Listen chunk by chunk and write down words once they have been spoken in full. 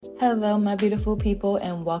Hello, my beautiful people,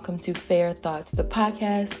 and welcome to Fair Thoughts, the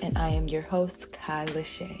podcast, and I am your host, Kai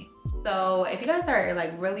Lachey. So if you guys are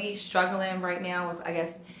like really struggling right now with, I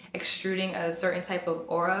guess, extruding a certain type of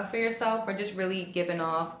aura for yourself or just really giving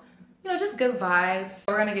off, just good vibes,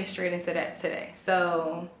 we're gonna get straight into that today.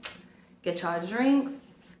 So get y'all drinks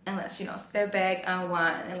and let's, step back,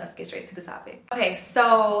 unwind, and let's get straight to the topic. Okay,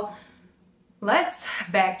 so let's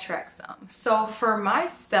backtrack some. So for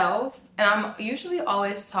myself, and I'm usually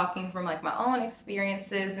always talking from like my own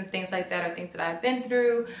experiences and things like that, or things that I've been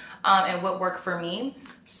through, and what worked for me.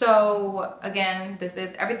 So again,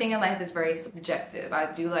 everything in life is very subjective.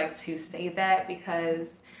 I do like to say that because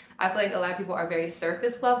I feel like a lot of people are very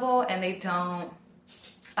surface level and they don't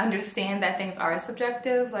understand that things are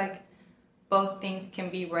subjective. Like both things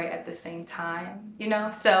can be right at the same time,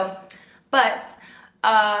 but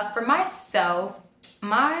for myself,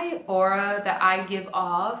 my aura that I give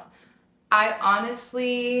off,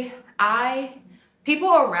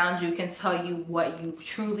 people around you can tell you what you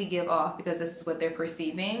truly give off because this is what they're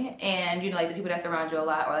perceiving. And, like the people that surround you a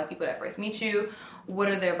lot, or like people that first meet you, what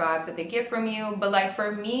are their vibes that they get from you? But like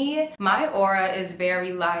for me, my aura is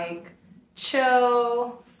very like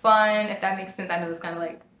chill, fun, if that makes sense. I know it's kind of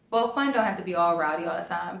like, well, fun don't have to be all rowdy all the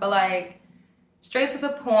time, but like straight to the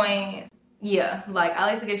point. Yeah, like I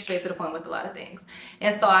like to get straight to the point with a lot of things.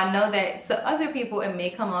 And so I know that to other people it may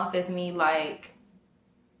come off as me like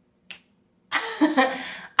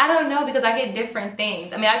I don't know, because I get different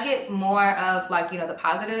things. I mean, I get more of like, the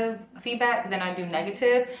positive feedback than I do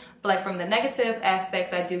negative. But like from the negative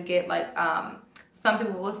aspects, I do get like some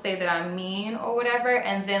people will say that I'm mean or whatever,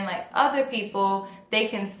 and then like other people, they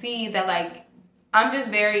can see that like I'm just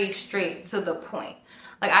very straight to the point.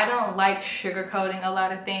 Like, I don't like sugarcoating a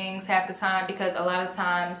lot of things half the time, because a lot of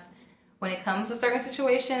times when it comes to certain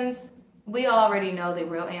situations, we already know the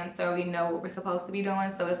real answer. We know what we're supposed to be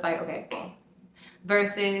doing. So it's like, okay, boom.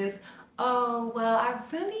 Versus, oh, well, I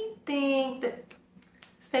really think that,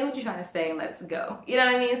 say what you're trying to say and let's go. You know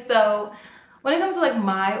what I mean? So when it comes to like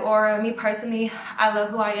my aura, me personally, I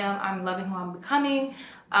love who I am. I'm loving who I'm becoming.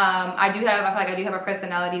 I feel like I do have a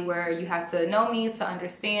personality where you have to know me to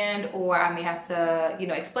understand, or I may have to,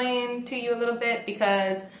 explain to you a little bit,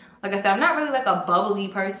 because like I said, I'm not really like a bubbly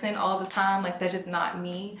person all the time. Like that's just not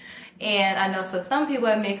me. And I know, so some people,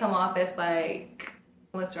 it may come off as like,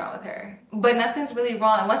 what's wrong with her? But nothing's really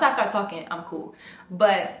wrong. Once I start talking, I'm cool.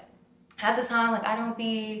 But half the time, like I don't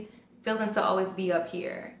be feeling to always be up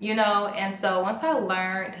here, And so once I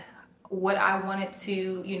learned what I wanted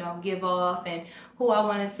to, give off and who I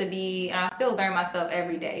wanted to be, and I still learn myself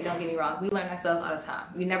every day. Don't get me wrong. We learn ourselves all the time.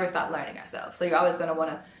 We never stop learning ourselves. So you're always going to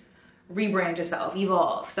want to rebrand yourself,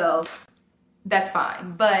 evolve. So that's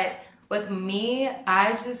fine. But with me,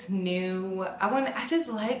 I just knew I just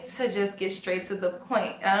like to just get straight to the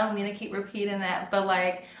point. And I don't mean to keep repeating that, but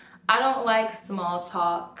like, I don't like small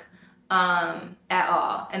talk at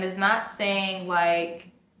all. And it's not saying like,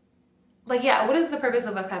 yeah, what is the purpose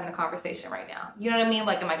of us having a conversation right now? You know what I mean?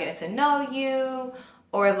 Like, am I getting to know you?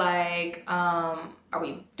 Or like, are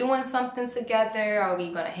we doing something together? Are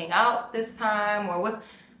we gonna hang out this time? Or what?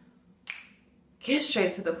 Get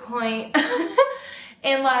straight to the point.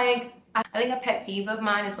 And like, I think a pet peeve of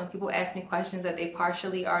mine is when people ask me questions that they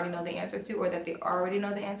partially already know the answer to, or that they already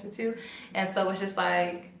know the answer to. And so it's just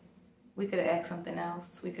like, we could have asked something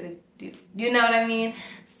else. We could have, you know what I mean?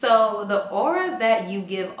 So the aura that you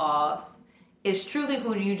give off is truly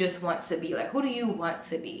who you just want to be. Like, who do you want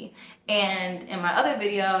to be? And in my other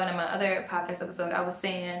video and in my other podcast episode, I was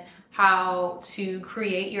saying how to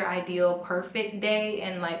create your ideal perfect day.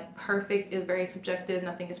 And like, perfect is very subjective.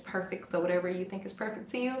 Nothing is perfect. So whatever you think is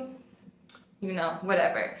perfect to you,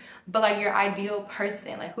 whatever. But like, your ideal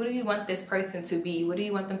person, like, who do you want this person to be? What do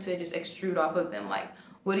you want them to just extrude off of them? Like,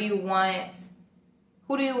 what do you want?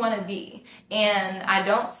 Who do you want to be? And I'm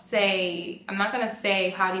not going to say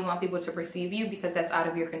how do you want people to perceive you, because that's out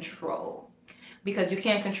of your control. Because you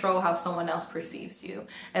can't control how someone else perceives you.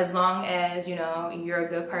 As long as, you're a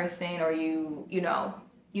good person, or you know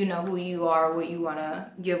who you are, what you want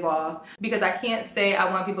to give off. Because I can't say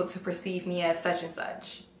I want people to perceive me as such and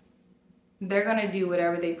such. They're going to do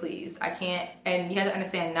whatever they please. I can't, and you have to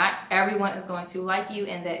understand, not everyone is going to like you,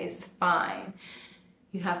 and that is fine.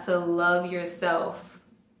 You have to love yourself,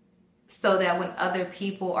 so that when other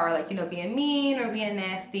people are like, being mean or being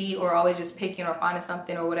nasty or always just picking or finding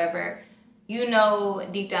something or whatever,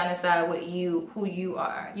 deep down inside who you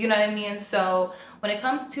are. You know what I mean? So when it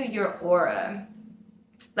comes to your aura,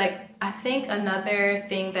 like, I think another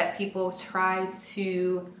thing that people try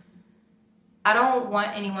to, I don't want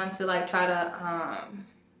anyone to like try to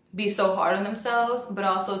be so hard on themselves, but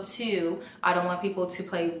also too, I don't want people to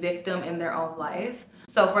play victim in their own life.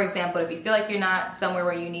 So for example, if you feel like you're not somewhere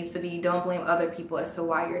where you need to be, don't blame other people as to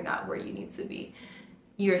why you're not where you need to be.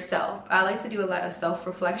 Yourself. I like to do a lot of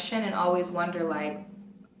self-reflection and always wonder like,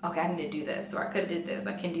 okay, I need to do this, or I could have did this.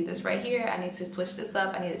 I can do this right here. I need to switch this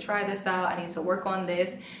up. I need to try this out. I need to work on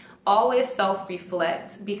this. Always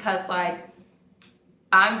self-reflect, because like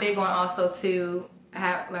I'm big on also to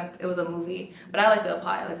it was a movie, but I like to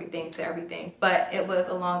apply everything to everything. But it was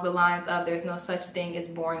along the lines of there's no such thing as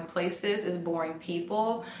boring places, it's boring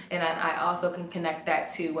people. And I also can connect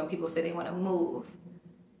that to when people say they want to move.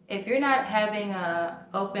 If you're not having a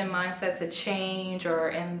open mindset to change, or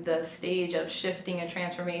in the stage of shifting and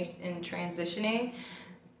transformation and transitioning,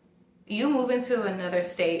 you move into another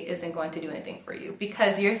state isn't going to do anything for you,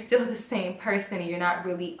 because you're still the same person and you're not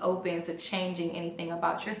really open to changing anything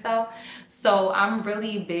about yourself. So I'm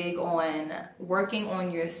really big on working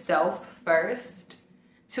on yourself first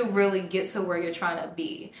to really get to where you're trying to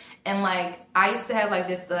be. And like I used to have like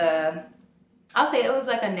just I'll say it was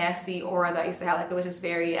like a nasty aura that I used to have. Like it was just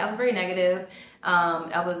I was very negative.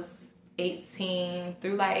 I was 18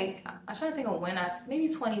 through like, I'm trying to think of when maybe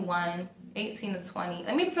 21, 18 to 20,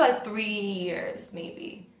 like maybe for like 3 years,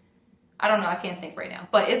 maybe. I don't know, I can't think right now.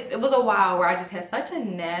 But it was a while where I just had such a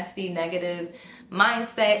nasty, negative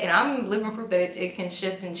mindset, and I'm living proof that it can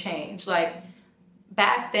shift and change. Like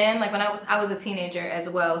back then, like when I was a teenager as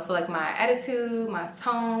well, so like my attitude, my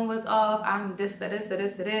tone was off. I'm this, to this, to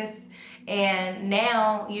this, to this. And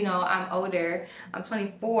now, you know, I'm older, I'm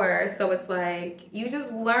 24, so it's like you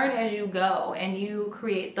just learn as you go and you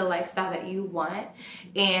create the lifestyle that you want.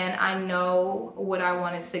 And I know what I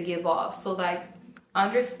wanted to give off. So like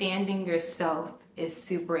understanding yourself is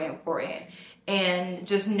super important, and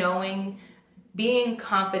just knowing, being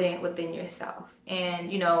confident within yourself. And,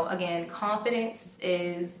 you know, again, confidence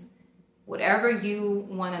is whatever you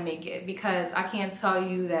want to make it, because I can't tell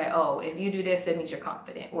you that, oh, if you do this, it means you're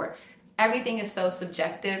confident, or everything is so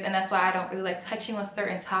subjective. And that's why I don't really like touching on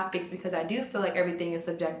certain topics, because I do feel like everything is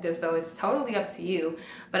subjective. So it's totally up to you.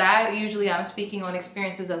 But I'm speaking on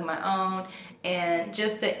experiences of my own, and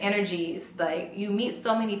just the energies. Like you meet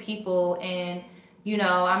so many people, and you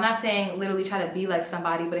know, I'm not saying literally try to be like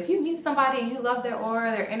somebody, but if you meet somebody and you love their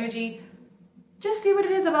aura, their energy, just see what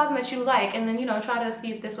it is about them that you like, and then, you know, try to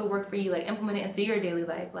see if this will work for you. Like implement it into your daily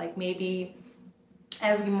life. Like maybe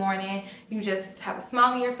every morning you just have a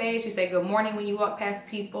smile on your face, you say good morning when you walk past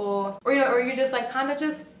people, or, you know, or you're just like kind of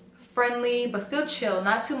just friendly but still chill,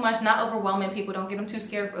 not too much, not overwhelming people. Don't get them too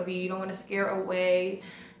scared of you. You don't want to scare away,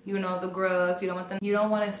 you know, the grubs. You don't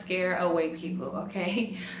want to scare away people,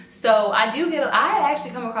 okay? So I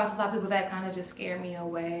actually come across a lot of people that kind of just scare me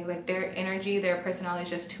away. Like their energy, their personality is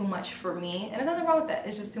just too much for me, and there's nothing wrong with that.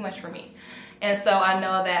 It's just too much for me. And so I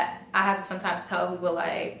know that I have to sometimes tell people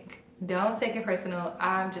like, don't take it personal.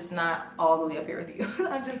 I'm just not all the way up here with you.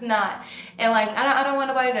 I'm just not. And like, I don't want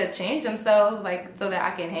nobody to change themselves, like, so that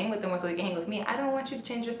I can hang with them or so they can hang with me. I don't want you to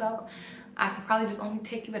change yourself. I can probably just only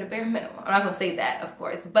take you at a bare minimum. I'm not gonna say that, of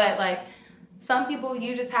course, but like some people,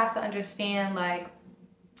 you just have to understand, like,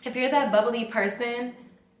 if you're that bubbly person,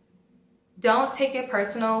 don't take it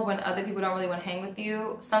personal when other people don't really want to hang with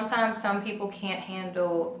you. Sometimes some people can't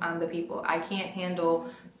handle the people. I can't handle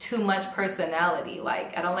too much personality.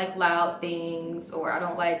 Like I don't like loud things, or I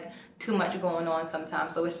don't like too much going on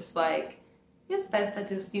sometimes. So it's just like, it's best to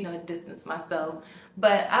just, you know, distance myself.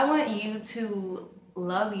 But I want you to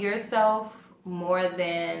love yourself more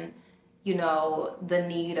than, you know, the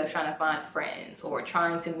need of trying to find friends or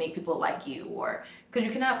trying to make people like you, or because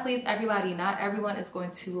you cannot please everybody. Not everyone is going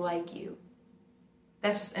to like you.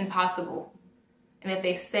 That's just impossible. And if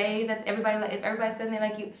they say that if everybody says they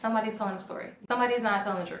like you, somebody's telling a story. Somebody's not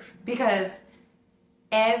telling the truth, because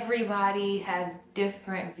everybody has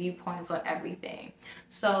different viewpoints on everything.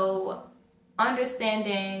 So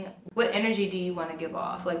understanding what energy do you want to give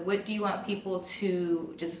off? Like, what do you want people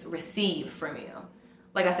to just receive from you?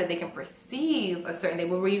 Like I said, they can perceive a certain thing,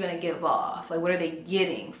 but what are you going to give off? Like, what are they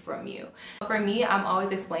getting from you? For me, I'm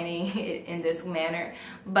always explaining it in this manner.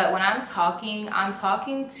 But when I'm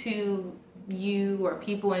talking to you or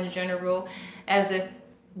people in general as if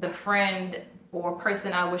the friend or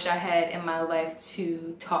person I wish I had in my life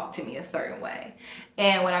to talk to me a certain way.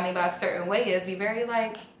 And what I mean by a certain way is be very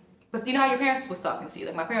like, but you know how your parents was talking to you.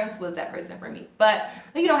 Like my parents was that person for me. But,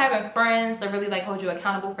 you know, having friends that really like hold you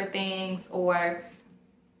accountable for things, or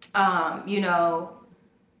you know,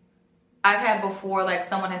 I've had before, like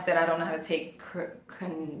someone has said I don't know how to take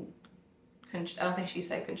I don't think she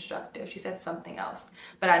said constructive. She said something else,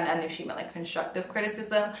 but I knew she meant like constructive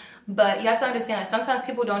criticism. But you have to understand that sometimes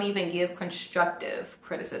people don't even give constructive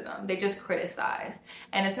criticism. They just criticize.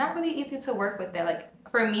 And it's not really easy to work with that.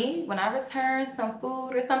 Like for me, when I return some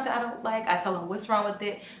food or something I don't like, I tell them what's wrong with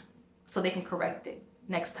it so they can correct it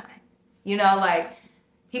next time. You know, like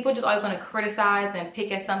people just always want to criticize and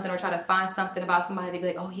pick at something or try to find something about somebody. They be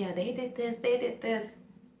like, oh yeah, they did this, they did this.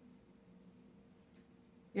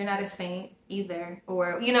 You're not a saint either,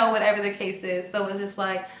 or, you know, whatever the case is. So it's just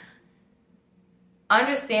like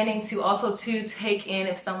understanding to also to take in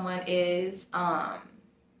if someone is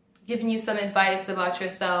giving you some advice about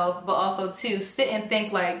yourself, but also to sit and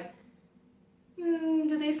think like,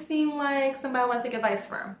 do they seem like somebody I want to take advice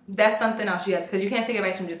from? That's something else you have, because you can't take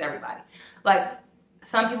advice from just everybody. Like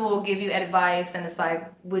some people will give you advice and it's like,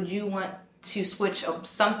 would you want to switch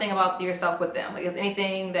something about yourself with them? Like, is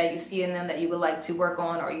anything that you see in them that you would like to work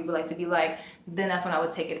on or you would like to be like, then that's when I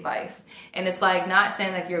would take advice. And it's like not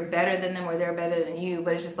saying like you're better than them or they're better than you,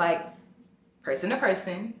 but it's just like person to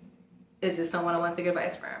person, is this someone I want to take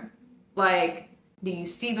advice from? Like, do you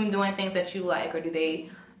see them doing things that you like, or do they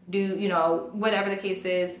do, you know, whatever the case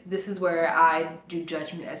is. This is where I do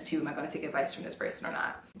judgment as to, am I going to take advice from this person or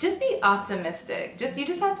not? Just be optimistic. You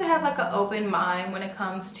just have to have like an open mind when it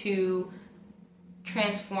comes to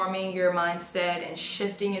transforming your mindset and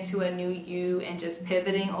shifting it to a new you and just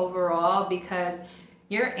pivoting overall, because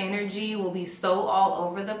your energy will be so all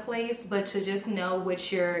over the place. But to just know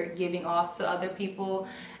what you're giving off to other people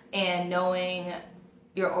and knowing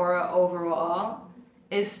your aura overall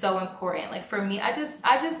is so important. Like for me, I just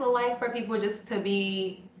like for people just to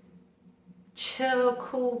be chill,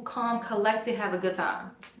 cool, calm, collected, have a good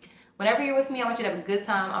time. Whenever you're with me, I want you to have a good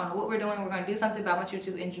time. I don't know what we're doing. We're going to do something, but I want you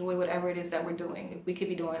to enjoy whatever it is that we're doing. We could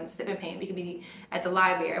be doing sip and paint. We could be at the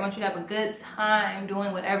library. I want you to have a good time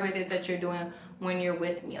doing whatever it is that you're doing when you're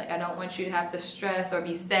with me. Like, I don't want you to have to stress or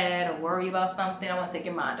be sad or worry about something. I want to take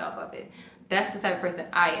your mind off of it. That's the type of person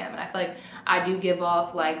I am. And I feel like I do give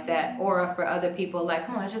off like that aura for other people. Like,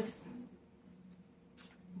 come on, let's just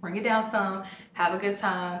bring it down some, have a good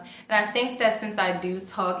time. And I think that since I do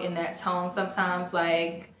talk in that tone sometimes,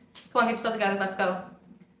 like, come on, get yourself together, let's go.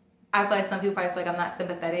 I feel like some people probably feel like I'm not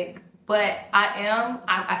sympathetic, but I am.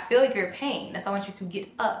 I feel your pain. That's why I want you to get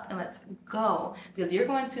up and let's go, because you're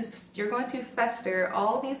going to fester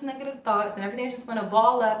all these negative thoughts and everything's just going to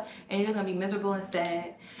ball up and you're just going to be miserable and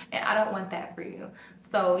sad, and I don't want that for you.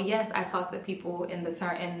 So yes, I talk to people in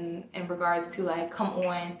regards to like, come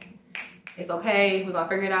on, it's okay, we're gonna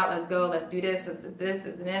figure it out, let's go, let's do this, this,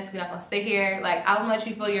 we're not gonna stay here. Like, I'm gonna let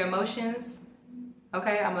you feel your emotions.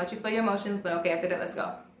 Okay, I'm gonna let you feel your emotions, but okay, after that, let's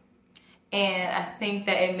go. And I think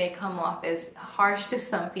that it may come off as harsh to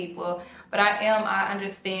some people, but I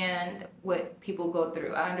understand what people go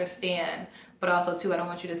through. I understand, but also too, I don't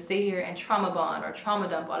want you to sit here and trauma bond or trauma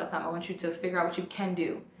dump all the time. I want you to figure out what you can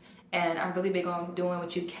do. And I'm really big on doing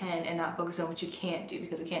what you can and not focusing on what you can't do,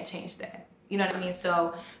 because we can't change that. You know what I mean?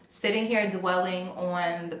 So sitting here dwelling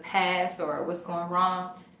on the past or what's going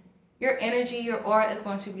wrong, your energy, your aura is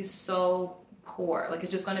going to be so poor. Like,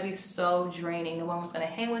 it's just going to be so draining. No one was going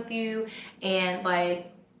to hang with you, and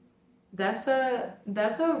like that's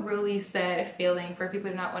a really sad feeling for people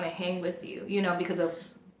to not want to hang with you, you know, because of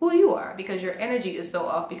who you are, because your energy is so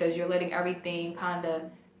off, because you're letting everything kind of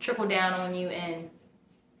trickle down on you and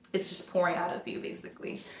it's just pouring out of you,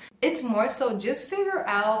 basically. It's more so just figure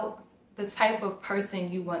out the type of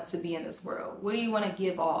person you want to be in this world. What do you want to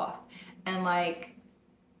give off? And like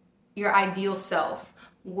your ideal self.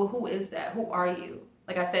 Well, who is that? Who are you?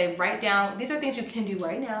 Like I say, write down, these are things you can do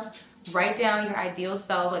right now. Write down your ideal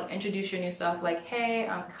self, like introduce your new self, like, hey,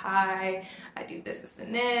 I'm Kai, I do this, this,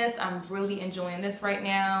 and this. I'm really enjoying this right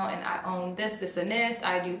now, and I own this, this, and this.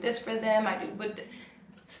 I do this for them. I do what.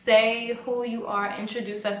 Say who you are,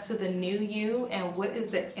 introduce us to the new you, and what is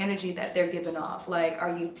the energy that they're giving off. Like,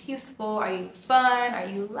 are you peaceful? Are you fun? Are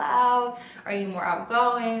you loud? Are you more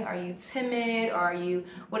outgoing? Are you timid? Are you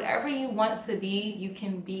whatever you want to be? You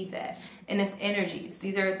can be that. And it's energies.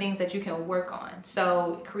 These are things that you can work on.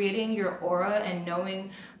 So creating your aura and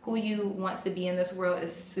knowing who you want to be in this world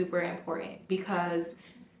is super important, because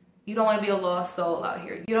you don't want to be a lost soul out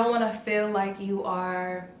here. You don't want to feel like you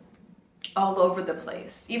are all over the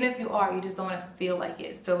place. Even if you are, you just don't want to feel like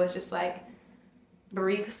it. So it's just like,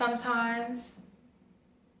 breathe sometimes.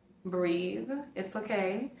 Breathe. It's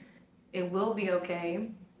okay. It will be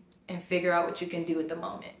okay. And figure out what you can do at the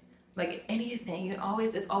moment. Like anything,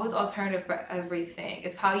 it's always alternative for everything.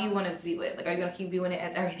 It's how you want to view it. Like, are you going to keep viewing it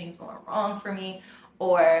as everything's going wrong for me?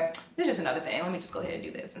 Or this is just another thing. Let me just go ahead and do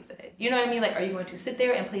this instead. You know what I mean? Like, are you going to sit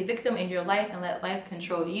there and play victim in your life and let life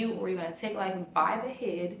control you? Or are you going to take life by the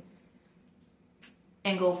head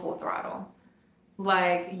and go full throttle?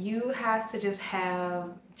 Like, you have to just have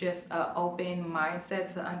just an open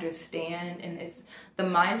mindset to understand. And it's the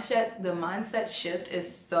mindset shift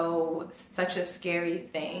is such a scary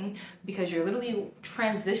thing, because you're literally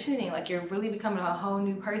transitioning. Like, you're really becoming a whole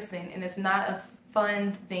new person, and it's not a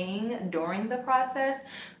fun thing during the process,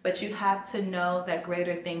 but you have to know that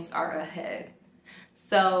greater things are ahead.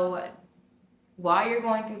 So while you're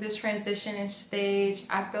going through this transition stage,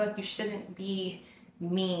 I feel like you shouldn't be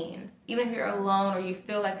mean. Even if you're alone, or you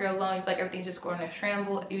feel like you're alone, you feel like everything's just going to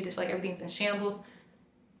shambles, you just feel like everything's in shambles,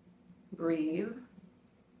 breathe.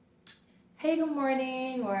 Hey, good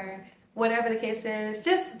morning, or whatever the case is.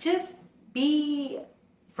 Just be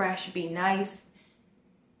fresh, be nice.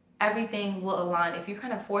 Everything will align. If you're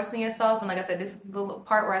kind of forcing yourself, and like I said, this is the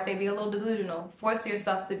part where I say be a little delusional, force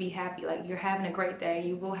yourself to be happy. Like, you're having a great day,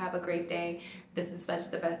 you will have a great day, this is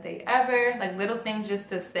such the best day ever. Like, little things just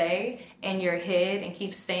to say in your head and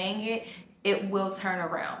keep saying it will turn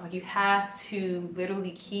around. Like, you have to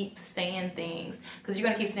literally keep saying things, because you're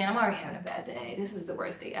going to keep saying, I'm already having a bad day, this is the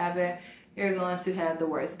worst day ever. You're going to have the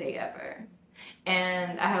worst day ever.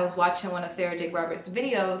 And I was watching one of Sarah Jakes Roberts'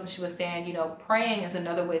 videos, and she was saying, you know, praying is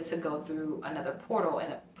another way to go through another portal,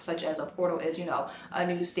 and such as a portal is, you know, a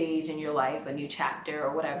new stage in your life, a new chapter,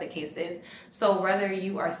 or whatever the case is. So whether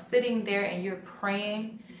you are sitting there and you're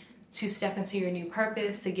praying to step into your new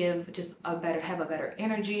purpose, to give just have a better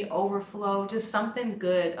energy, overflow, just something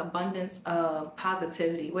good, abundance of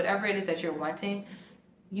positivity, whatever it is that you're wanting,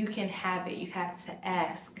 you can have it. You have to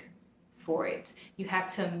ask for it. You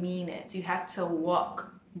have to mean it. You have to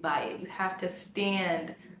walk by it. You have to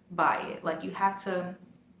stand by it. Like, you have to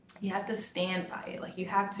stand by it. Like, you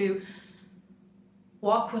have to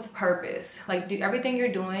walk with purpose. Like, do everything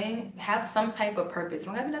you're doing, have some type of purpose.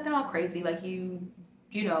 Don't have nothing all crazy. Like, you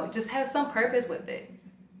know, just have some purpose with it.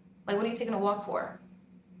 Like, what are you taking a walk for?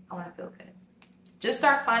 I want to feel good. Just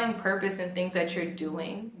start finding purpose in things that you're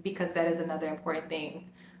doing, because that is another important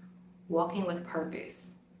thing. Walking with purpose.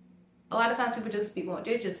 A lot of times people just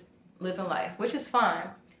they're just living life, which is fine.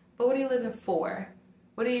 But what are you living for?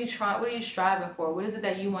 What are you striving for? What is it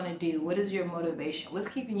that you want to do? What is your motivation? What's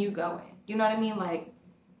keeping you going? You know what I mean? Like,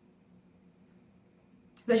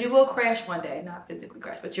 because you will crash one day, not physically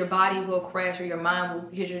crash, but your body will crash, or your mind will,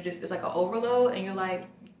 because it's like an overload, and you're like,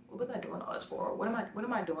 what was I doing all this for? What am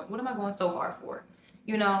I doing? What am I going so hard for?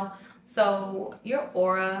 You know? So your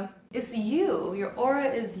aura is you. Your aura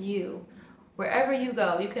is you. Wherever you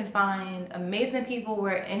go, you can find amazing people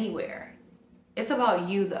anywhere. It's about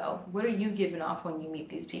you, though. What are you giving off when you meet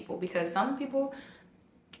these people? Because some people,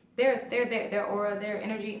 their aura, their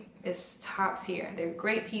energy is top tier. They're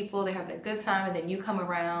great people. They're having a good time, and then you come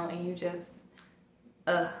around and you just,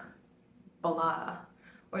 blah,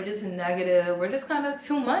 or just negative, or just kind of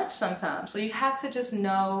too much sometimes. So you have to just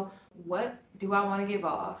know, what do I want to give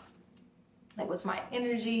off? Like, what's my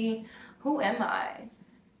energy? Who am I?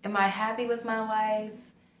 Am I happy with my life?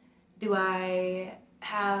 Do I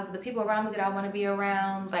have the people around me that I want to be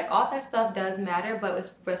around? Like, all that stuff does matter, but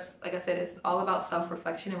it's just, like I said, it's all about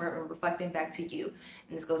self-reflection and reflecting back to you.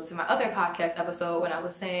 And this goes to my other podcast episode when I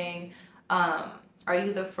was saying, are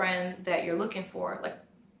you the friend that you're looking for? Like,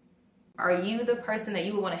 are you the person that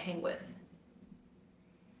you would want to hang with?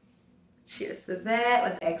 Cheers to that.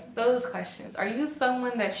 Let's ask those questions. Are you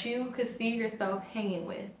someone that you could see yourself hanging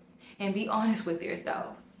with? And be honest with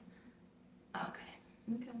yourself.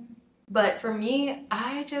 Okay. But for me,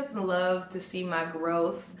 I just love to see my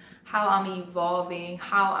growth, how I'm evolving,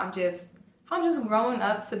 how I'm just growing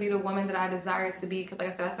up to be the woman that I desire to be. Because like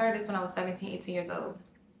I said, I started this when I was 17, 18 years old,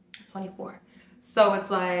 24. So it's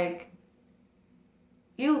like,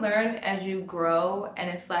 you learn as you grow, and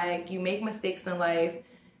it's like, you make mistakes in life,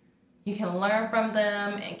 you can learn from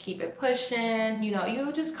them and keep it pushing. You know,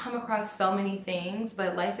 you'll just come across so many things,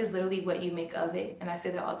 but life is literally what you make of it. And I say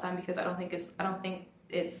that all the time, because I don't think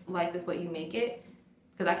it's life is what you make it,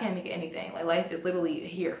 because I can't make it anything. Like, life is literally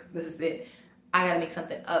here. This is it. I gotta make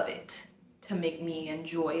something of it to make me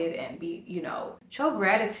enjoy it and be, you know, show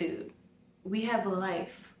gratitude. We have a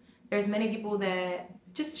life. There's many people that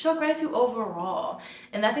just show gratitude overall,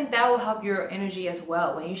 and I think that will help your energy as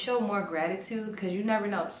well when you show more gratitude, because you never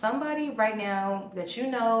know, somebody right now that you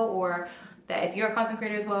know, or that if you're a content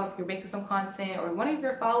creator as well, if you're making some content, or one of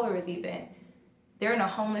your followers even, they're in a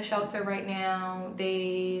homeless shelter right now.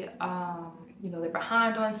 They they're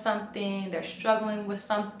behind on something, they're struggling with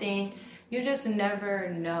something. You just never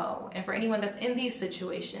know. And for anyone that's in these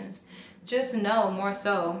situations, just know more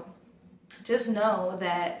so just know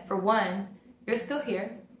that, for one, you're still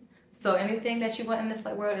here. So anything that you want in this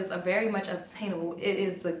world is very much obtainable. It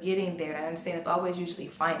is the getting there. I understand it's always usually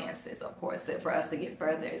finances, of course, for us to get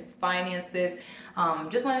further. It's finances.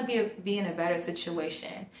 Just want to be in a better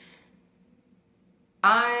situation.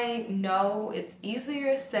 I know it's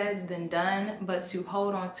easier said than done, but to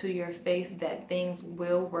hold on to your faith that things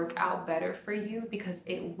will work out better for you, because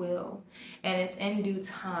it will. And it's in due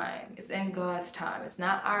time. It's in God's time. It's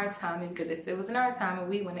not our time, because if it was in our time and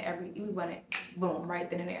we want it boom, right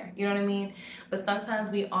then and there. You know what I mean? But sometimes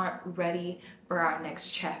we aren't ready for our next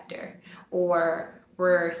chapter, or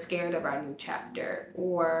we're scared of our new chapter,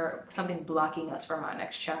 or something's blocking us from our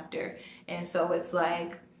next chapter. And so it's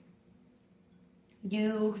like,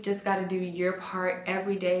 you just got to do your part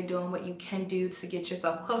every day, doing what you can do to get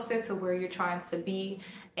yourself closer to where you're trying to be.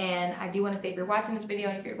 And I do want to say, if you're watching this video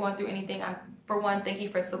and if you're going through anything, for one, thank you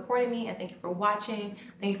for supporting me, and thank you for watching.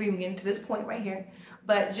 Thank you for even getting to this point right here.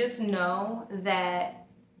 But just know that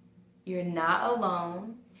you're not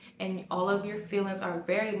alone, and all of your feelings are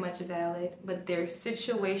very much valid, but their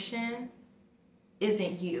situation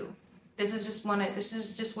isn't you. This is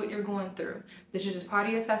just what you're going through. This is just part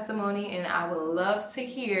of your testimony, and I would love to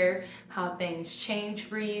hear how things changed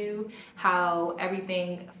for you, how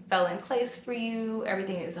everything fell in place for you,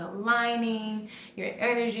 everything is aligning, your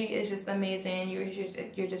energy is just amazing,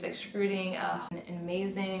 you're just exuding an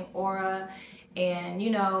amazing aura. And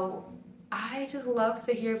you know, I just love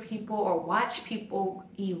to hear people or watch people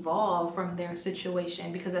evolve from their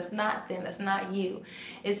situation, because that's not them, that's not you.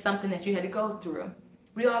 It's something that you had to go through.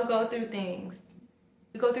 We all go through things.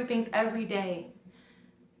 We go through things every day.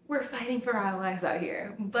 We're fighting for our lives out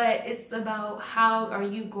here. But it's about, how are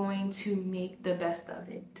you going to make the best of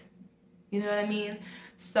it? You know what I mean?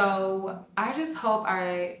 So I just hope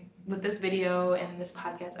with this video and this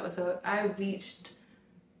podcast episode, I reached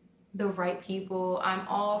the right people. I'm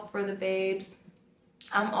all for the babes.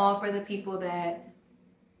 I'm all for the people that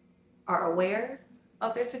are aware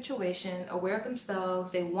of their situation, aware of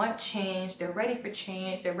themselves. They want change. They're ready for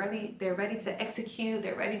change. They're ready to execute.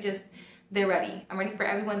 They're ready. I'm ready for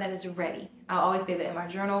everyone that is ready. I always say that in my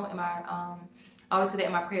journal, I always say that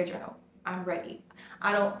in my prayer journal. I'm ready.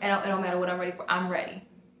 It don't matter what I'm ready for. I'm ready.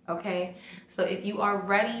 Okay? So if you are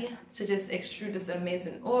ready to just extrude this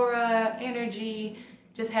amazing aura, energy,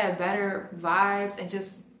 just have better vibes, and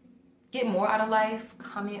just get more out of life,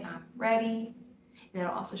 comment, I'm ready. And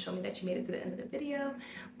it'll also show me that you made it to the end of the video.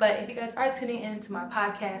 But if you guys are tuning into my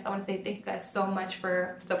podcast, I want to say thank you guys so much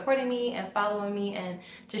for supporting me and following me and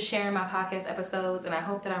just sharing my podcast episodes. And I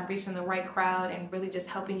hope that I'm reaching the right crowd and really just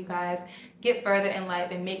helping you guys get further in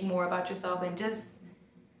life and make more about yourself. And just,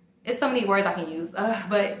 it's so many words I can use,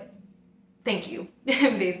 but thank you.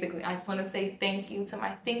 Basically, I just want to say thank you to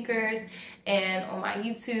my thinkers and on my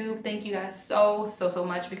YouTube. Thank you guys so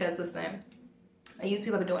much, because listen, on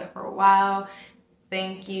YouTube, I've been doing it for a while.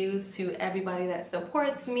 Thank you to everybody that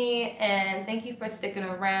supports me, and thank you for sticking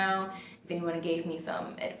around. If anyone gave me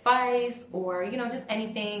some advice or, you know, just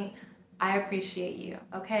anything, I appreciate you,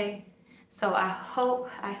 okay? So I hope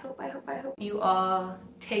you all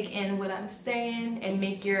take in what I'm saying and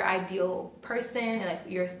make your ideal person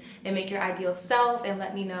and make your ideal self, and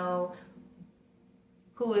let me know,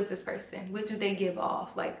 who is this person? What do they give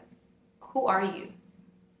off? Like, who are you?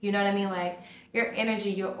 You know what I mean? Like, your energy,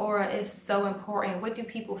 your aura is so important. What do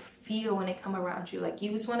people feel when they come around you? Like,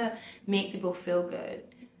 you just want to make people feel good.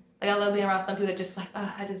 Like, I love being around some people that just like,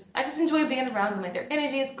 oh, I just enjoy being around them. Like, their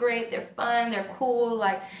energy is great. They're fun. They're cool.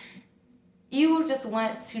 Like, you just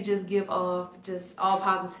want to just give off just all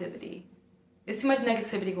positivity. There's too much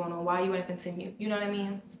negativity going on. Why you want to continue? You know what I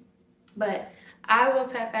mean? But I will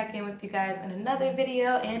tap back in with you guys in another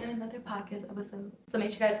video and another podcast episode. So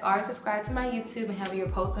make sure you guys are subscribed to my YouTube and have your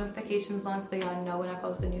post notifications on so y'all know when I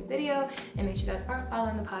post a new video. And make sure you guys are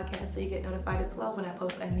following the podcast so you get notified as well when I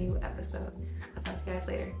post a new episode. I'll talk to you guys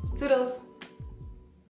later. Toodles!